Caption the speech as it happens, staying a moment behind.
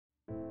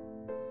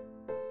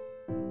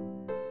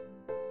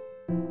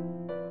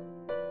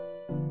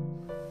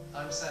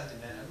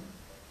Nairne,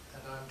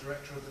 and I'm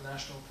director of the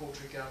National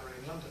Portrait Gallery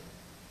in London.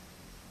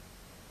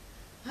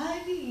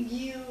 How do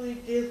you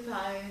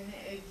define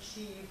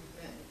achievement?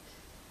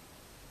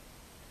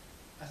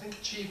 I think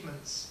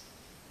achievement's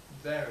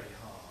very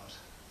hard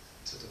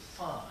to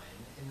define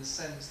in the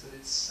sense that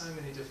it's so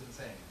many different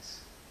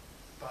things,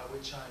 by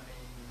which I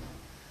mean,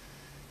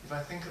 if I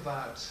think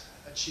about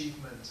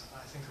achievement,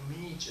 I think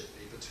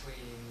immediately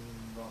between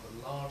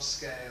rather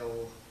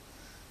large-scale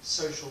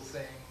social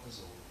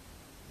things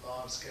or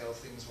large-scale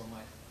things one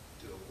might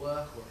do at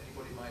work or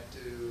anybody might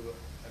do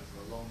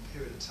over a long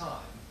period of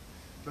time,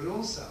 but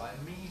also I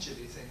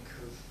immediately think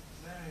of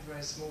very,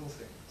 very small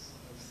things,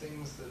 of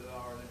things that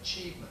are an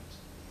achievement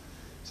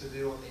to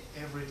do on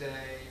the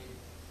everyday,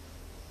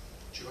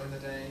 during the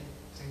day,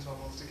 things one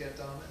wants to get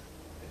done.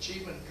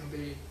 Achievement can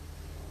be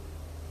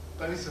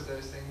both of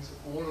those things,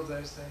 all of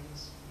those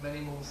things,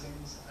 many more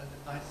things, and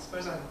I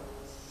suppose I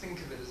think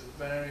of it as a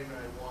very,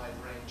 very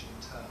wide-ranging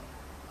term.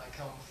 I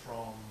come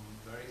from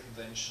very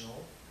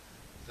conventional,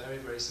 very,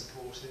 very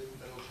supportive,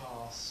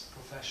 middle-class,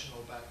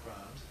 professional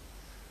background.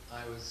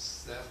 I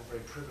was therefore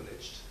very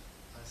privileged.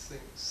 I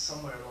think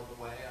somewhere along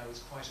the way I was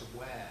quite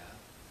aware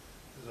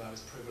that I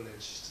was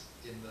privileged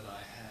in that I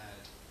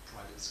had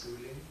private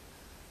schooling,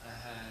 I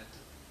had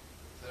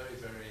very,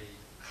 very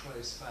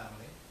close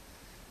family,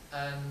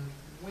 and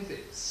with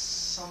it,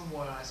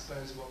 somewhere I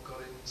suppose what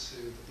got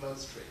into the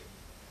bloodstream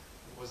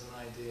was an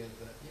idea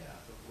that, yeah,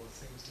 there were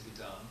things to be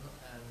done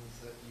and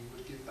that you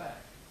would give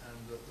back, and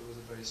that there was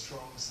a very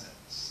strong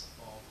sense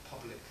of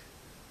public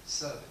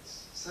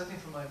service. Certainly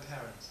from my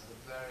parents, I had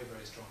a very,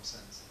 very strong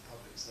sense of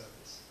public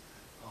service,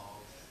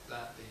 of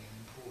that being an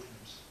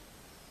important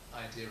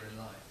idea in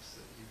life,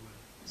 that you would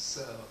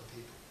serve other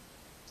people.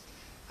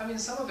 I mean,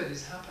 some of it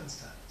is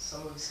happenstance.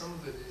 Some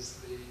of it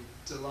is the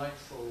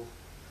delightful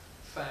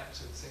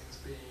fact of things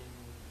being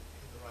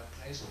in the right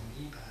place, or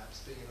me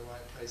perhaps being in the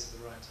right place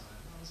at the right time.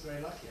 I was very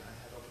lucky. I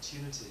had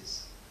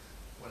opportunities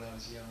when I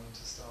was young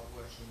to start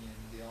working in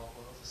the art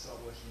world, to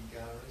start working in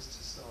galleries,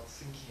 to start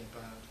thinking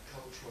about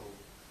cultural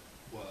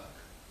work.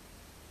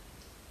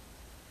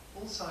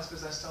 Also, I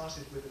suppose I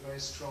started with a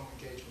very strong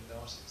engagement with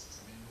artists.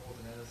 I mean, more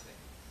than anything.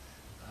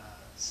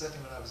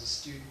 Certainly when I was a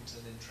student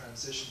and in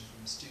transition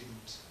from a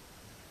student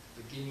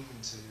beginning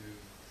to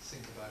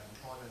think about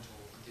employment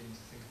or beginning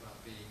to think about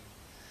being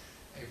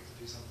able to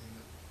do something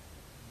that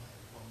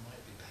one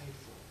might be paid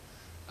for.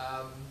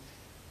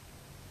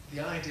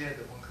 The idea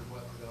that one could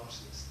work with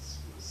artists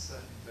was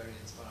certainly very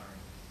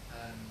inspiring,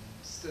 and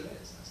still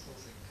is. I still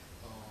think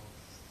of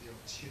the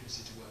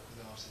opportunity to work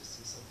with artists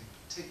as something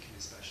particularly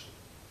special.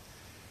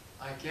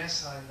 I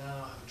guess I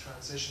now have a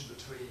transition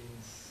between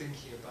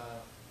thinking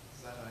about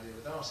that idea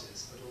with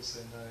artists, but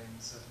also knowing,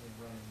 certainly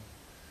running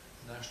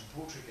the National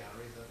Portrait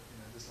Gallery, that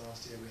this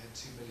last year we had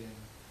 2 million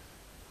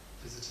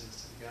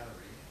visitors to the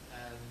gallery,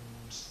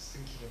 and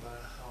thinking about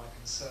how I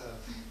can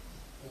serve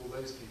all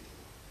those people,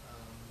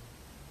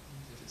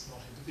 even if it's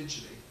not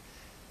individually,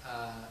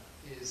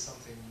 is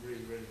something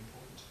really, really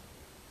important.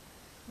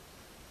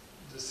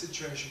 The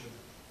situation with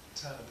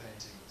Turner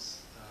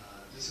paintings,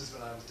 this is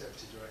when I was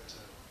deputy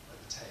director at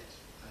the Tate,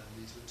 and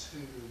these were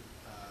two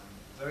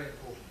very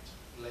important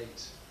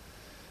late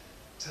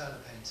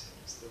Turner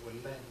paintings that were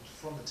lent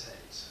from the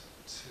Tate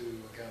to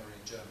a gallery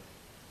in Germany.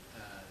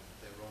 And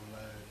they were on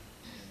loan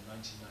in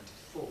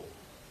 1994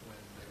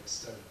 when they were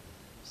stolen.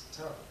 It was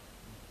terrible.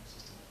 It was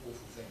just an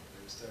awful thing.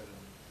 They were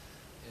stolen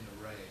in a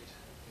raid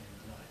in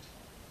the night.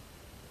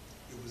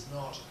 It was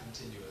not a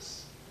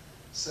continuous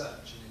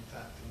search, and in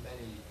fact for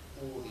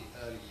all the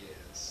early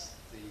years,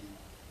 the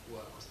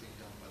work was being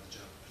done by the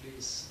German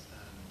police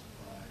and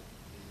by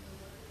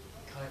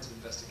the kinds of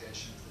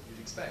investigations that you'd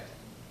expect.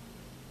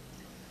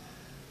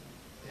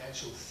 The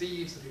actual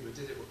thieves, the people who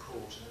did it, were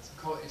caught, and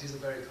it is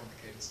a very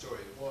complicated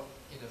story. What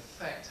in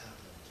effect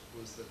happened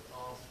was that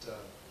after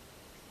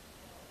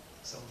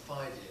some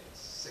 5 years,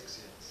 6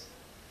 years,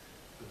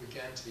 there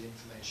began to be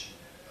information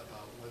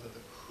about whether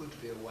there could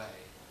be a way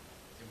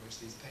in which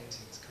these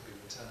paintings could be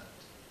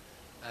returned.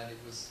 And it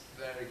was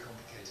very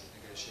complicated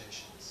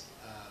negotiations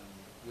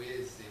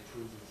with the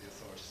approval of the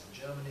authorities in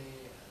Germany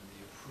and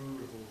the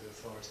approval of all the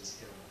authorities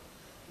here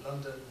in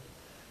London.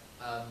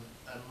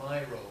 And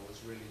my role was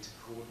really to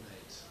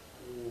coordinate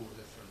all the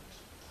different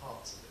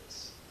parts of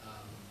this.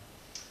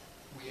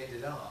 We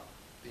ended up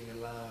being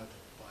allowed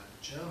by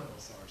the German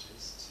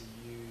authorities to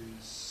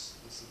use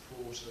the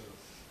support of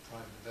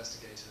private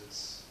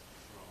investigators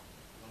from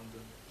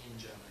London in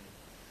Germany,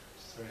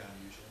 which is very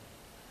unusual.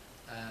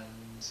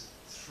 And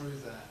through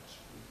that,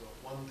 we got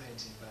one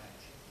painting back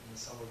in the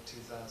summer of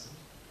 2000,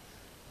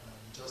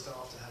 just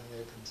after having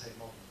opened Tate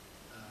Modern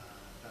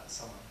that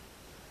summer.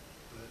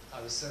 But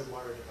I was so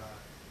worried about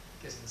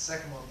getting the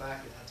second one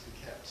back, it had to be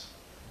kept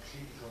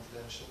completely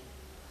confidential.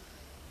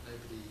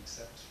 Nobody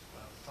except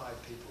about 5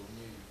 people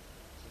knew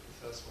that the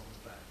first one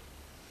was back.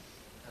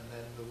 And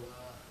then there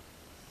were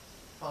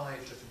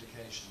 5 different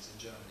occasions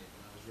in Germany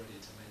when I was ready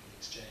to make an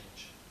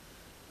exchange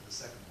for the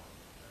second one.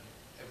 And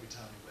every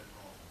time it went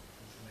wrong,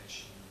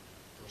 information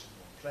got in the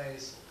wrong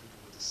place, or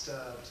people were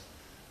disturbed,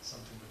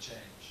 something would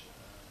change.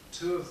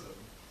 Two of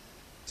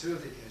the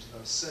occasions, I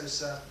was so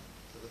certain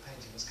that the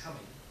painting was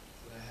coming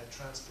that I had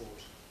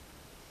transport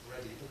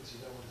ready, because you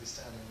don't want to be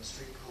standing on a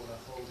street corner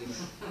holding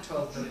a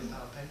 £12 million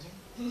painting.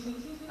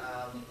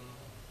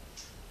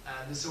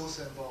 And this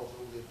also involved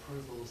all the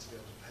approvals to be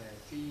able to pay a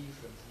fee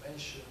for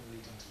information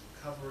leading to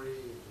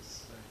recovery. It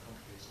was very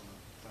complicated on a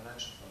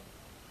financial front.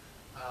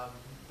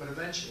 But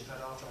eventually, in fact,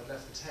 after I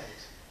left the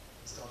Tate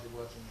and started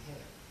working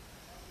here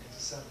in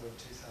December of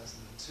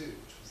 2002,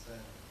 which was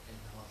then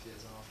 8.5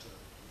 years after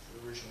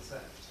the original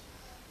theft,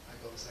 I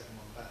got the second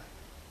one back.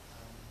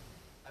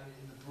 I mean,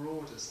 in the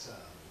broadest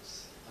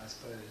terms, I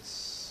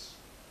suppose,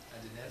 and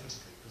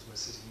inevitably, because we're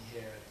sitting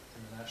here in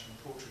the National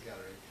Portrait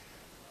Gallery,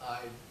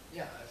 I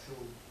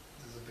feel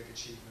there's a big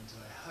achievement,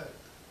 and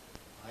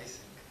I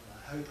think, and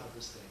I hope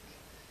others think,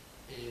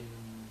 in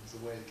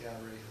the way the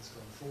gallery has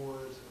gone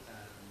forward,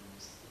 and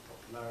the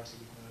popularity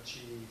we've now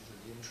achieved, and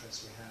the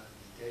interest we have, and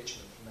the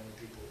engagement from many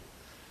people.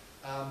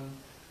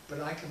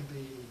 But I can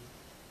be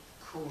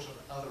caught on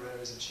other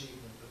areas of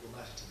achievement that will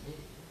matter to me.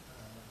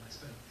 I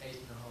spent 8.5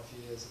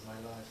 years of my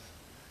life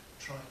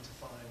trying to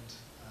find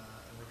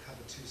and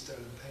recover 2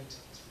 stolen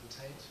paintings for the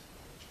Tate,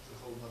 which was a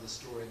whole other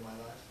story in my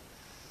life.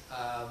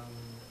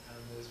 And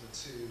those were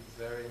 2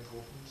 very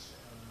important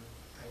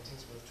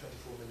paintings worth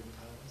 £24 million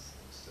that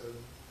were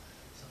stolen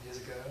some years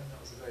ago, and that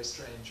was a very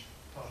strange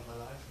part of my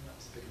life, and that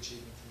was a big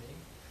achievement for me.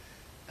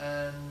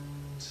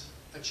 And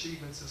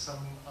achievements of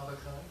some other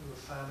kind, there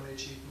were family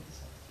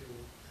achievements. I feel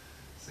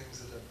things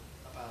that are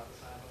about the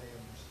family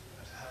and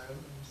at home,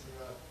 and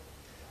there are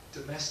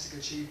domestic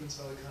achievements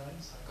of other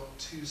kinds. I got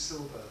 2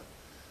 silver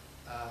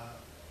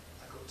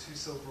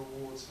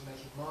awards for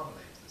making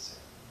marmalade this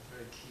year. I'm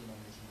very keen on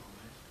making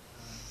marmalade,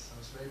 so I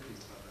was very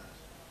pleased about that.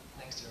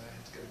 Next year I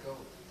had to go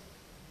gold.